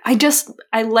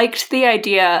liked the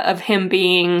idea of him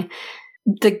being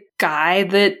the guy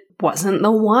that wasn't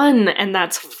the one, and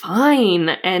that's fine.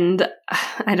 And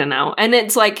I don't know. And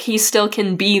it's like he still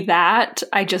can be that.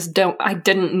 I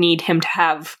didn't need him to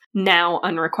have now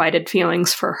unrequited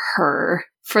feelings for her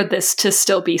for this to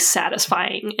still be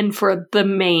satisfying and for the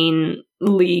main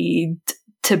lead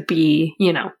to be,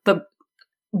 you know, the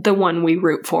one we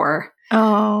root for.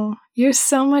 Oh, you're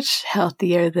so much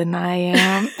healthier than I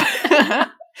am.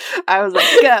 I was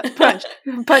like, gut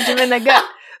punch him in the gut.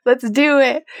 Let's do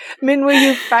it. Minwoo,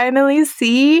 you finally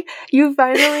see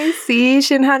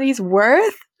Shinhari's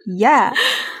worth? Yeah.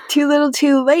 Too little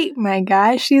too late, my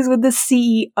guy. She's with the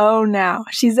CEO now.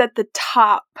 She's at the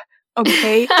top,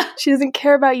 okay? She doesn't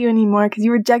care about you anymore because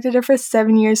you rejected her for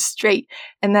 7 years straight.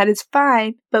 And that is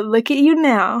fine. But look at you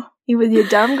now. You with your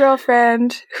dumb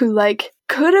girlfriend who, like,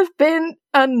 could have been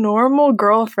a normal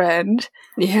girlfriend.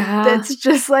 Yeah. That's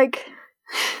just like,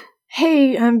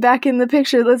 hey, I'm back in the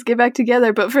picture, let's get back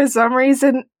together. But for some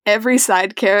reason, every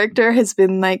side character has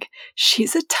been like,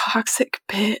 she's a toxic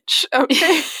bitch,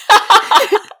 okay?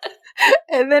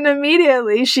 And then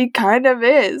immediately she kind of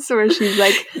is, where she's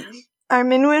like, are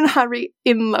Minwoo and Hari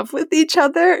in love with each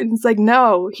other? And it's like,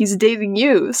 no, he's dating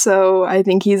you. So I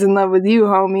think he's in love with you,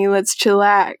 homie. Let's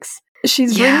chillax.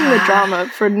 She's bringing the drama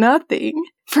for nothing.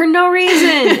 For no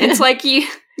reason. It's like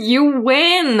you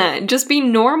win. Just be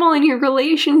normal in your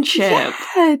relationship.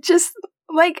 Yeah, just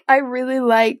like I really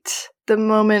liked the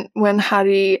moment when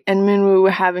Hari and Minwoo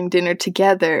were having dinner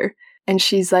together. And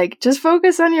she's like, just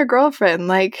focus on your girlfriend.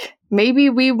 Like, maybe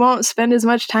we won't spend as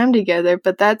much time together,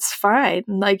 but that's fine.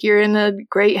 Like, you're in a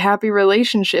great, happy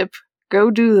relationship. Go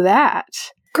do that.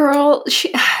 Girl,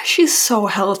 she's so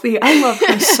healthy. I love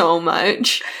her so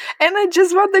much. And I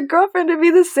just want the girlfriend to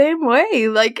be the same way.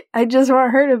 Like, I just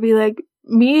want her to be like,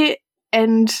 me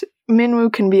and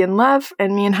Minwoo can be in love,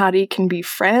 and me and Hari can be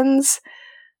friends.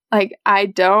 Like, I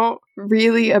don't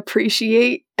really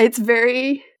appreciate... It's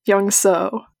very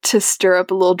Young-so to stir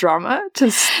up a little drama,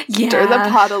 to stir the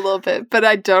pot a little bit, but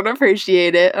I don't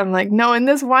appreciate it. I'm like, no, in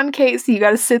this one case, you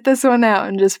gotta sit this one out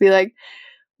and just be like,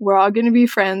 we're all gonna be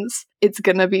friends. It's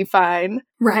gonna be fine.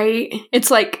 Right. It's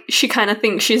like she kind of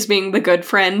thinks she's being the good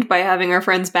friend by having her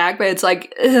friends back, but it's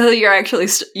like, you're actually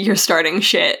you're starting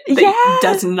shit that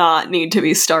does not need to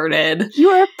be started. You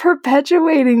are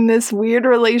perpetuating this weird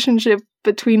relationship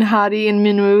between Hari and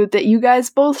Minwoo that you guys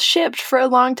both shipped for a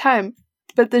long time,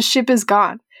 but the ship is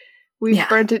gone. We've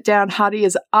burnt it down. Hari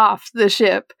is off the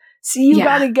ship. So you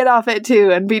gotta get off it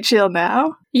too and be chill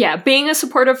now. Yeah, being a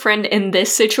supportive friend in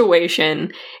this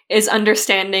situation is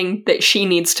understanding that she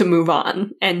needs to move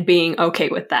on and being okay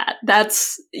with that.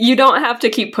 You don't have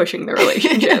to keep pushing the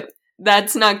relationship.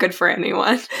 That's not good for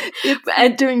anyone.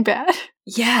 It's doing bad.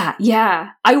 Yeah.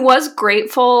 I was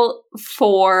grateful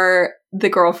for the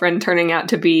girlfriend turning out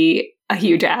to be a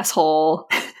huge asshole.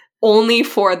 Only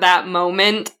for that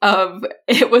moment of,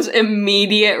 it was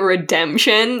immediate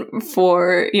redemption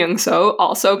for Young-so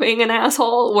also being an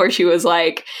asshole, where she was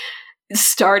like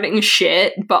starting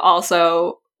shit, but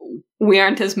also we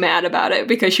aren't as mad about it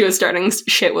because she was starting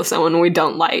shit with someone we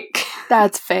don't like.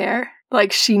 That's fair.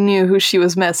 Like, she knew who she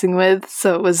was messing with,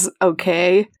 so it was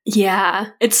okay. Yeah,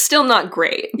 it's still not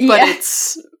great, but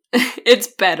it's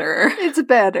better. It's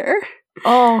better.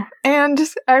 Oh, and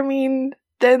I mean...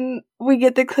 Then we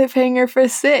get the cliffhanger for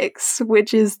 6,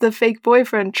 which is the fake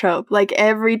boyfriend trope. Like,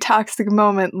 every toxic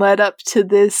moment led up to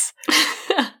this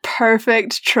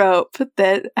perfect trope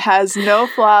that has no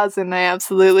flaws and I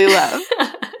absolutely love.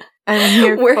 I'm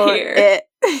here for it.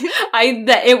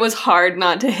 It was hard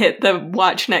not to hit the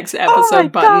watch next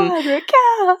episode button. God,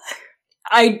 Raquel.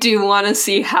 I do want to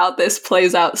see how this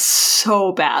plays out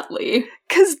so badly.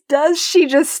 Because does she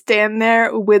just stand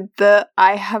there with the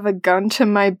I have a gun to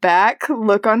my back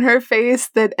look on her face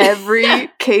that every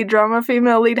K-drama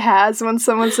female lead has when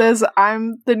someone says,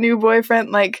 I'm the new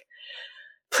boyfriend? Like,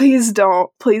 please don't.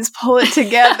 Please pull it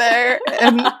together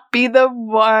and be the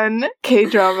one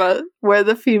K-drama where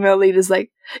the female lead is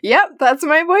like, yep, that's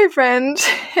my boyfriend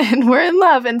and we're in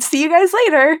love and see you guys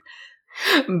later.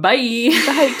 Bye.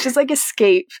 Like, just like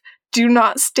escape. Do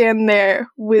not stand there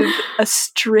with a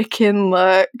stricken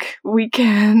look. We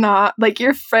cannot. Like,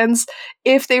 your friends,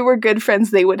 if they were good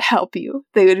friends, they would help you.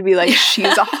 They would be like,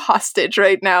 she's a hostage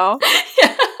right now.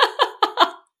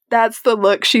 That's the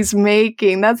look she's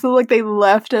making. That's the look they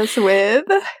left us with.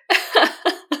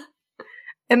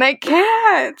 And I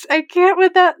can't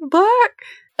with that look.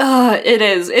 It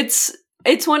is.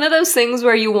 It's one of those things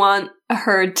where you want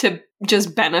her to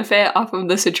just benefit off of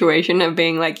the situation of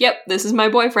being like, yep, this is my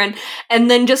boyfriend,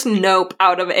 and then just nope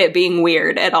out of it being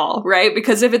weird at all, right?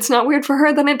 Because if it's not weird for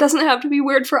her, then it doesn't have to be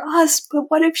weird for us. But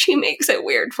what if she makes it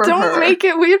weird for her? Don't make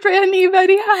it weird for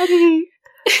anybody, honey.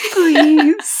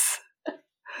 Please.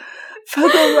 For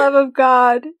the love of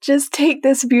God, just take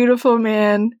this beautiful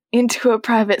man into a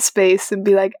private space and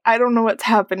be like, I don't know what's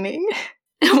happening.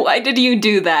 Why did you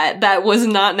do that? That was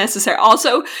not necessary.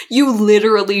 Also, you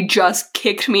literally just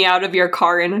kicked me out of your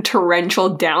car in a torrential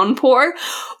downpour.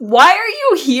 Why are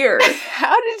you here?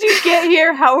 How did you get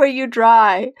here? How are you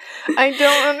dry? I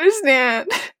don't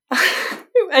understand.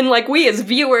 And like, we as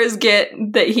viewers get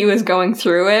that he was going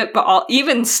through it, but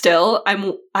even still,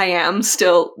 I am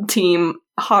still team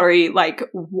Hari. Like,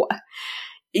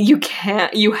 you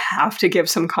have to give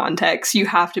some context. You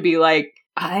have to be like,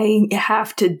 I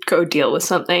have to go deal with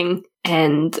something,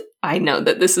 and I know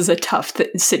that this is a tough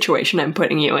situation I'm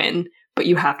putting you in, but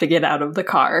you have to get out of the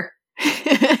car.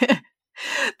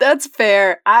 That's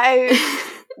fair.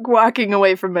 Walking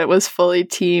away from it was fully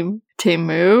team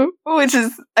Taemu, which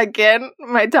is, again,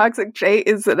 my toxic trait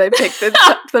is that I picked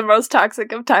the most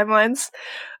toxic of timelines.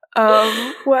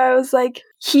 where I was like,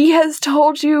 he has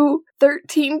told you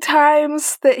 13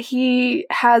 times that he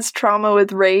has trauma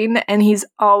with Rain, and he's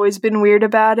always been weird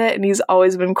about it, and he's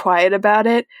always been quiet about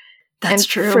it. That's and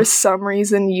true. For some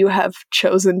reason, you have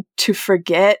chosen to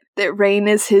forget that Rain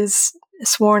is his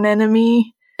sworn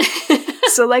enemy.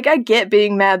 So, like, I get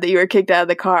being mad that you were kicked out of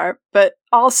the car, but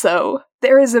also,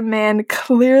 there is a man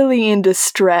clearly in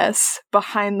distress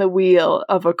behind the wheel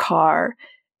of a car,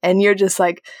 and you're just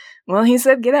like, well, he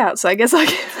said get out, so I guess I'll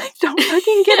don't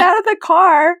fucking get out of the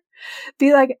car.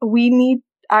 Be like,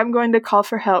 I'm going to call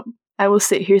for help. I will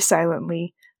sit here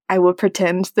silently. I will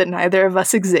pretend that neither of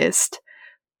us exist,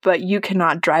 but you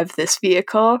cannot drive this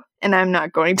vehicle, and I'm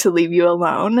not going to leave you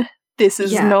alone. This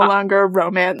is no longer a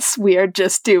romance. We are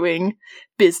just doing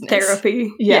business.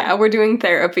 Therapy. Yeah, we're doing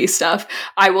therapy stuff.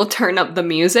 I will turn up the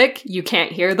music. You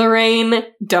can't hear the rain.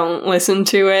 Don't listen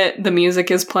to it. The music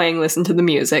is playing. Listen to the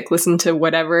music. Listen to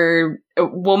whatever.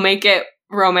 We'll make it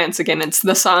romance again. It's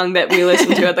the song that we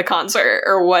listen to at the concert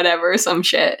or whatever, some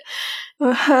shit.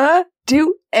 Uh-huh.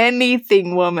 Do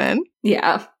anything, woman.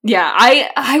 Yeah.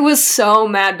 I was so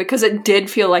mad because it did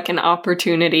feel like an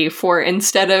opportunity for,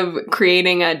 instead of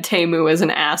creating a Taemu as an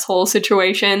asshole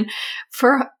situation,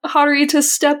 for Haruhi to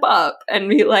step up and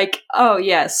be like, oh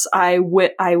yes, I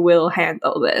will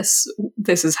handle this.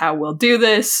 This is how we'll do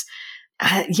this.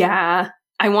 I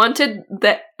wanted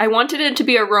it to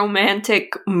be a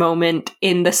romantic moment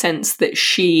in the sense that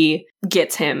she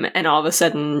gets him and all of a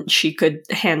sudden she could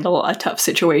handle a tough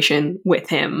situation with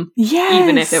him. Yes.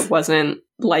 Even if it wasn't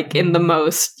like in the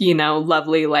most,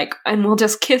 lovely, like, and we'll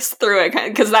just kiss through it,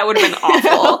 because that would have been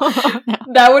awful. No.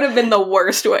 That would have been the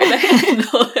worst way to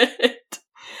handle it.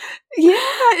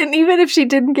 Yeah, and even if she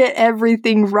didn't get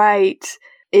everything right,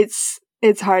 it's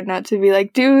hard not to be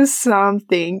like, do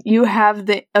something. You have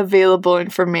the available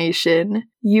information.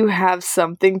 You have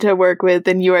something to work with,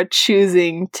 and you are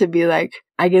choosing to be like,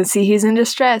 I can see he's in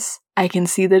distress. I can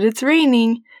see that it's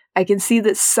raining. I can see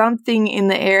that something in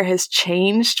the air has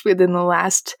changed within the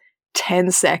last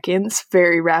 10 seconds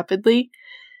very rapidly.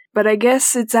 But I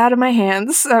guess it's out of my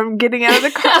hands. I'm getting out of the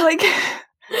car like,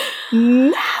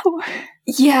 no.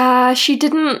 Yeah, she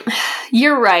didn't.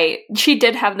 You're right. She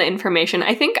did have the information.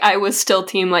 I think I was still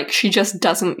team, like, she just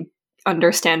doesn't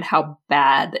understand how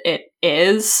bad it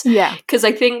is. Yeah. Because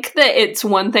I think that it's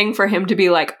one thing for him to be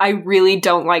like, I really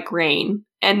don't like rain,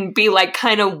 and be like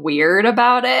kind of weird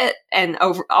about it and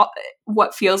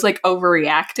what feels like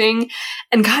overreacting,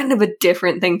 and kind of a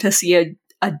different thing to see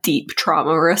a deep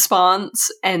trauma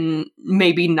response and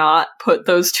maybe not put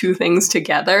those two things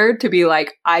together to be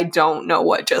like, I don't know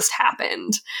what just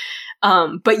happened.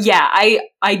 But yeah,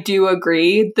 I do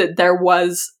agree that there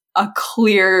was a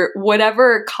clear,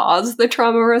 whatever caused the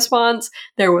trauma response,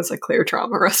 there was a clear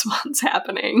trauma response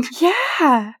happening.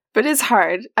 Yeah, but it's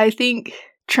hard. I think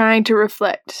trying to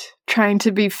reflect, trying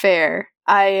to be fair.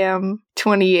 I am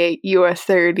 28, you are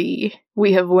 30.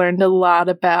 We have learned a lot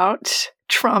about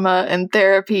trauma and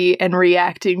therapy and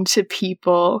reacting to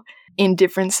people in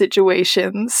different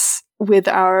situations with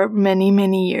our many,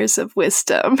 many years of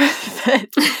wisdom.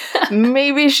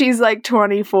 Maybe she's like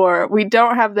 24. We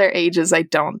don't have their ages, I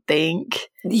don't think.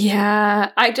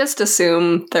 Yeah, I just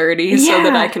assume 30 so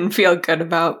that I can feel good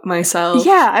about myself.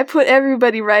 Yeah, I put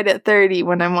everybody right at 30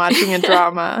 when I'm watching a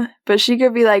drama. But she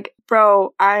could be like,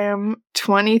 bro, I am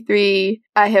 23.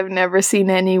 I have never seen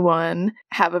anyone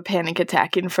have a panic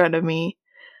attack in front of me.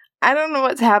 I don't know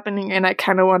what's happening and I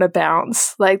kind of want to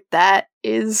bounce. Like, that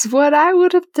is what I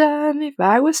would have done if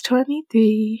I was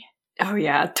 23. Oh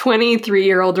yeah,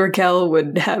 23-year-old Raquel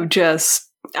would have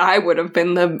I would have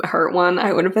been the hurt one.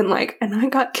 I would have been like, and I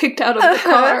got kicked out of the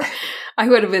car. I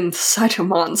would have been such a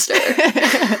monster.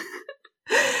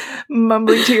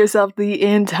 Mumbling to yourself the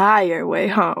entire way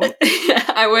home.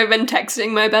 I would have been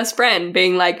texting my best friend,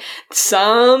 being like,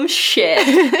 some shit.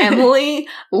 Emily,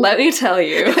 let me tell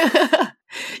you.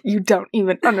 You don't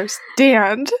even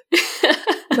understand.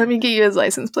 Let me get you his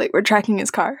license plate. We're tracking his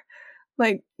car.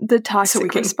 Like, the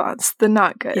toxic response. The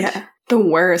not good. Yeah, the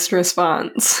worst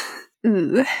response.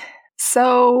 Ugh.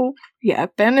 So, yeah,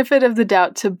 benefit of the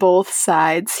doubt to both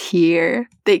sides here.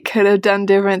 They could have done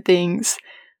different things,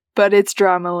 but it's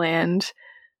Dramaland.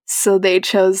 So they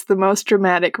chose the most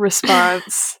dramatic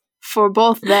response for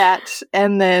both that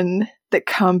and then the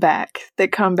comeback. The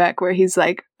comeback where he's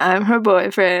like, I'm her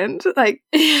boyfriend. Like,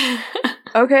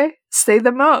 okay, say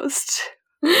the most.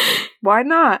 Why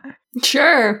not?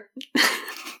 Sure.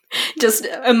 Just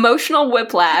emotional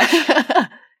whiplash.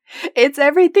 It's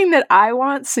everything that I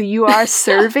want, so you are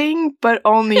serving, but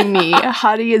only me.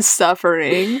 Hadi is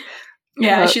suffering.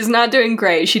 Yeah, she's not doing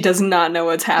great. She does not know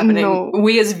what's happening. No.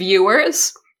 We as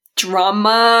viewers,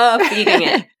 drama,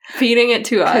 feeding it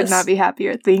to us. Could not be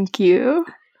happier. Thank you.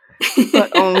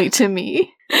 But only to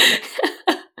me.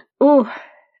 Ooh.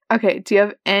 Okay, do you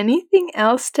have anything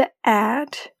else to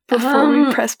add before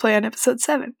we press play on episode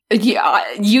 7? Yeah,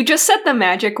 you just said the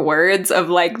magic words of,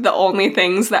 like, the only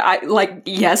things that I, like,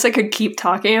 yes, I could keep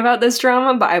talking about this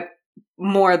drama, but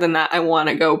more than that, I want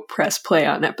to go press play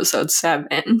on episode 7.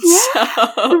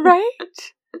 Yeah, so. Right?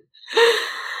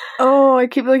 Oh, I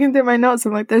keep looking through my notes.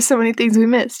 I'm like, there's so many things we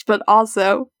missed, but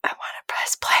also, I want to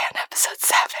press play on episode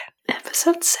 7.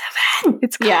 Episode 7!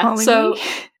 It's calling me.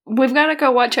 We've got to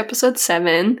go watch episode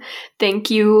 7.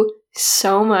 Thank you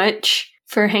so much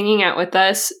for hanging out with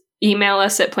us. Email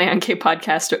us at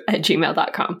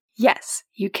playonkpodcast@gmail.com. Yes,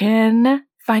 you can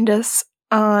find us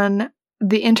on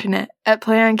the internet at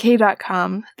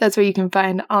playonk.com. That's where you can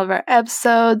find all of our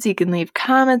episodes. You can leave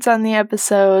comments on the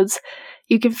episodes.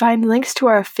 You can find links to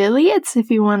our affiliates if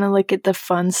you want to look at the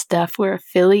fun stuff we're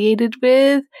affiliated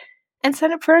with. And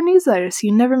sign up for our newsletter so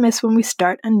you never miss when we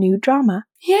start a new drama.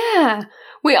 Yeah.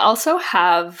 We also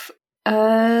have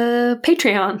a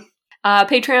Patreon.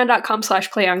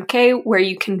 Patreon.com/playonk, where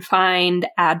you can find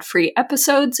ad-free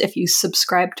episodes if you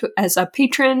subscribe to as a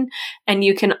patron. And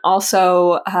you can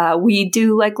also, we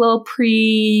do like little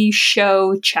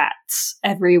pre-show chats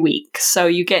every week. So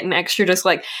you get an extra just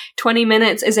like 20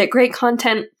 minutes. Is it great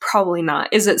content? Probably not.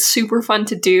 Is it super fun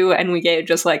to do? And we get to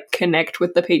just like connect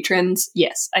with the patrons?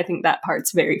 Yes, I think that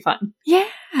part's very fun. Yeah.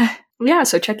 Yeah,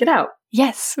 so check it out.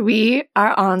 Yes, we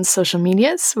are on social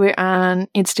medias. We're on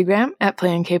Instagram at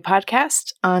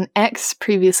PlayOnK on X,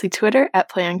 previously Twitter,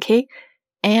 at PlayOnK,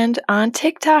 and on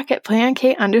TikTok at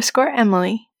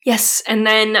PlayOnK_Emily. Yes, and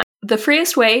then the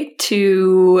freest way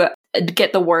to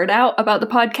get the word out about the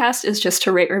podcast is just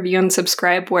to rate, review, and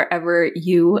subscribe wherever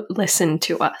you listen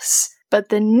to us. But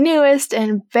the newest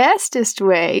and bestest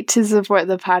way to support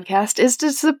the podcast is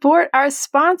to support our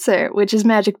sponsor, which is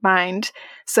Magic Mind.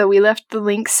 So we left the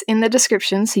links in the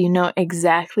description so you know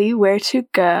exactly where to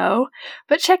go.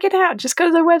 But check it out. Just go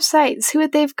to their website. See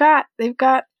what they've got. They've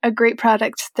got a great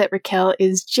product that Raquel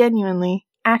is genuinely,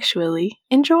 actually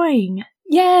enjoying.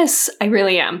 Yes, I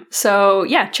really am. So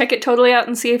yeah, check it totally out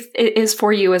and see if it is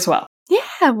for you as well.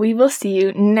 Yeah, we will see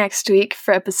you next week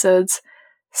for episodes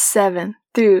 7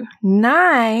 through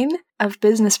 9 of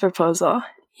Business Proposal.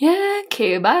 Yeah,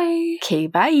 okay, bye. Okay,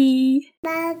 bye.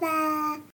 Bye-bye.